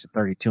good price at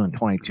 32 and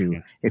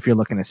 22 if you're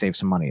looking to save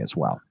some money as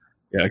well.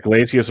 Yeah,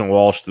 Iglesias and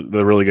Walsh,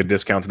 the really good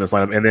discounts in this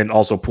lineup, and then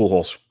also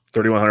Pujols,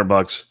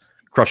 $3,100,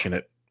 crushing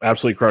it,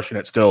 absolutely crushing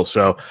it still.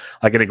 So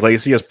like an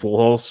Iglesias,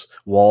 Pujols,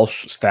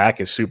 Walsh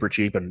stack is super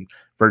cheap and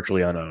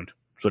virtually unowned.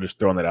 So just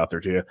throwing that out there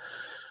to you.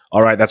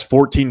 All right, that's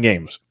 14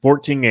 games.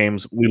 14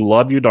 games. We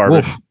love you,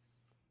 Darvish.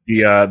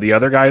 Oof. The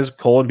other guys,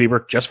 Cole and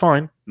Bieber, just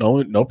fine.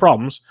 No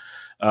problems.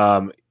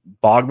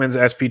 Bogman's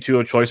SP2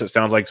 of choice, it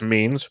sounds like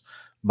means.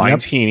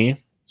 Mine's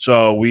Heaney.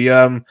 So we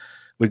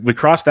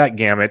crossed that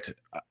gamut.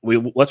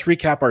 Let's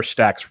recap our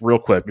stacks real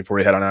quick before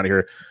we head on out of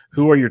here.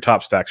 Who are your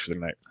top stacks for the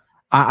night?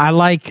 I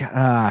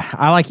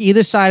like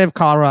either side of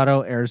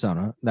Colorado,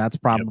 Arizona. That's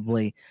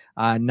probably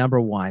number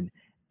one.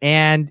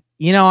 And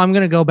you know, I'm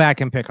going to go back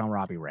and pick on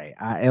Robbie Ray.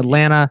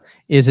 Atlanta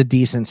is a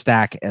decent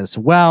stack as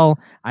well.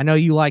 I know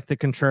you like the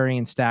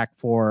contrarian stack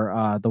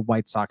for the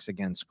White Sox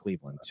against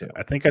Cleveland too.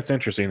 I think that's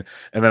interesting.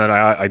 And then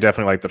I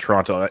definitely like the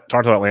Toronto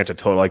Atlanta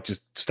total. Like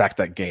just stack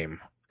that game.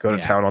 Go to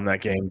town on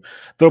that game.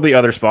 There'll be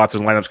other spots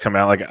as lineups come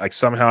out. Like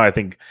somehow I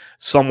think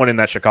someone in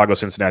that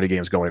Chicago-Cincinnati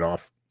game is going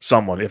off.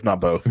 Someone, if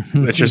not both.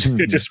 It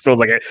just feels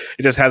like it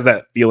just has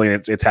that feeling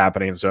it's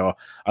happening. So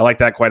I like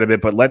that quite a bit.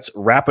 But let's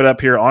wrap it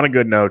up here on a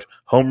good note.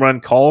 Home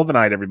run call of the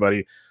night,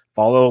 everybody.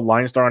 Follow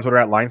LionStar on Twitter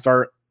at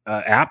LionStar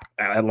app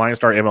at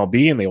LionStar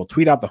MLB, and they will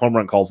tweet out the home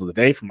run calls of the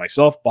day from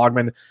myself,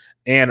 Bogman,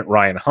 and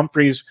Ryan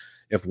Humphreys.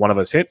 If one of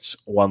us hits,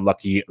 one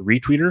lucky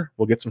retweeter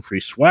will get some free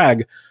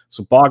swag.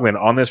 So, Bogman,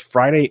 on this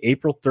Friday,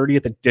 April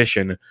 30th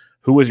edition,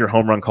 who was your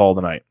home run call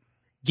tonight?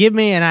 Give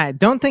me, and I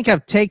don't think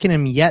I've taken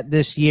him yet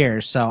this year,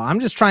 so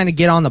I'm just trying to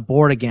get on the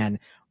board again.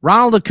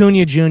 Ronald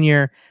Acuna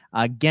Jr.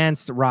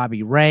 Against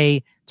Robbie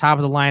Ray. Top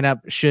of the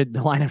lineup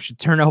should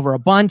turn over a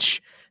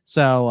bunch.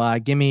 So,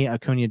 give me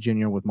Acuna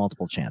Jr. with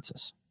multiple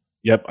chances.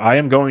 Yep, I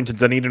am going to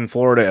Dunedin,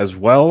 Florida as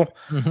well.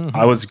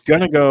 I was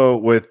going to go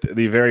with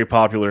the very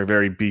popular,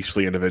 very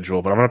beastly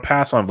individual, but I'm going to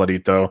pass on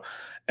Vladito,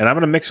 and I'm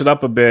going to mix it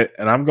up a bit,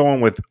 and I'm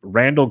going with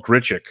Randall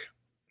Grichuk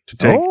to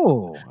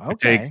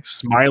take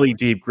Smiley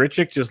deep.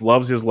 Grichuk just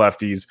loves his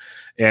lefties,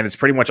 and it's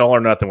pretty much all or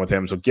nothing with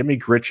him, so give me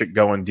Grichuk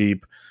going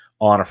deep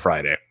on a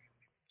Friday.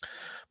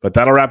 But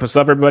that'll wrap us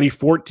up, everybody.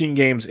 14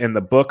 games in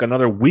the book,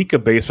 another week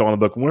of baseball in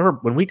the book.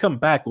 When we come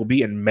back, we'll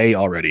be in May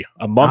already.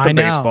 A month of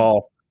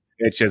baseball.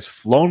 It's just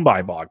flown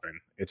by, Bogman.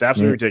 It's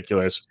absolutely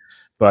ridiculous.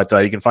 But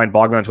you can find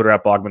Bogman on Twitter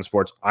at Bogman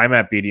Sports. I'm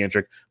at B.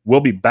 Dietrich. We'll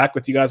be back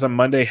with you guys on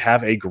Monday.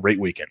 Have a great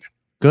weekend.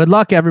 Good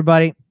luck,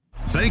 everybody.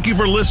 Thank you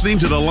for listening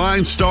to the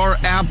Line Star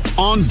App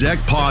On Deck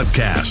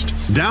podcast.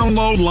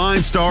 Download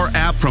Line Star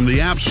app from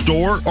the App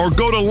Store or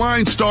go to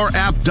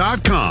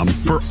linestarapp.com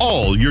for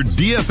all your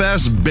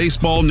DFS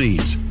baseball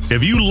needs.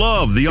 If you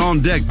love the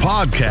On Deck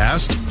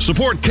podcast,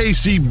 support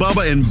KC,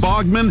 Bubba, and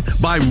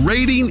Bogman by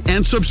rating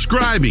and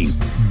subscribing.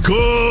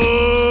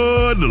 Good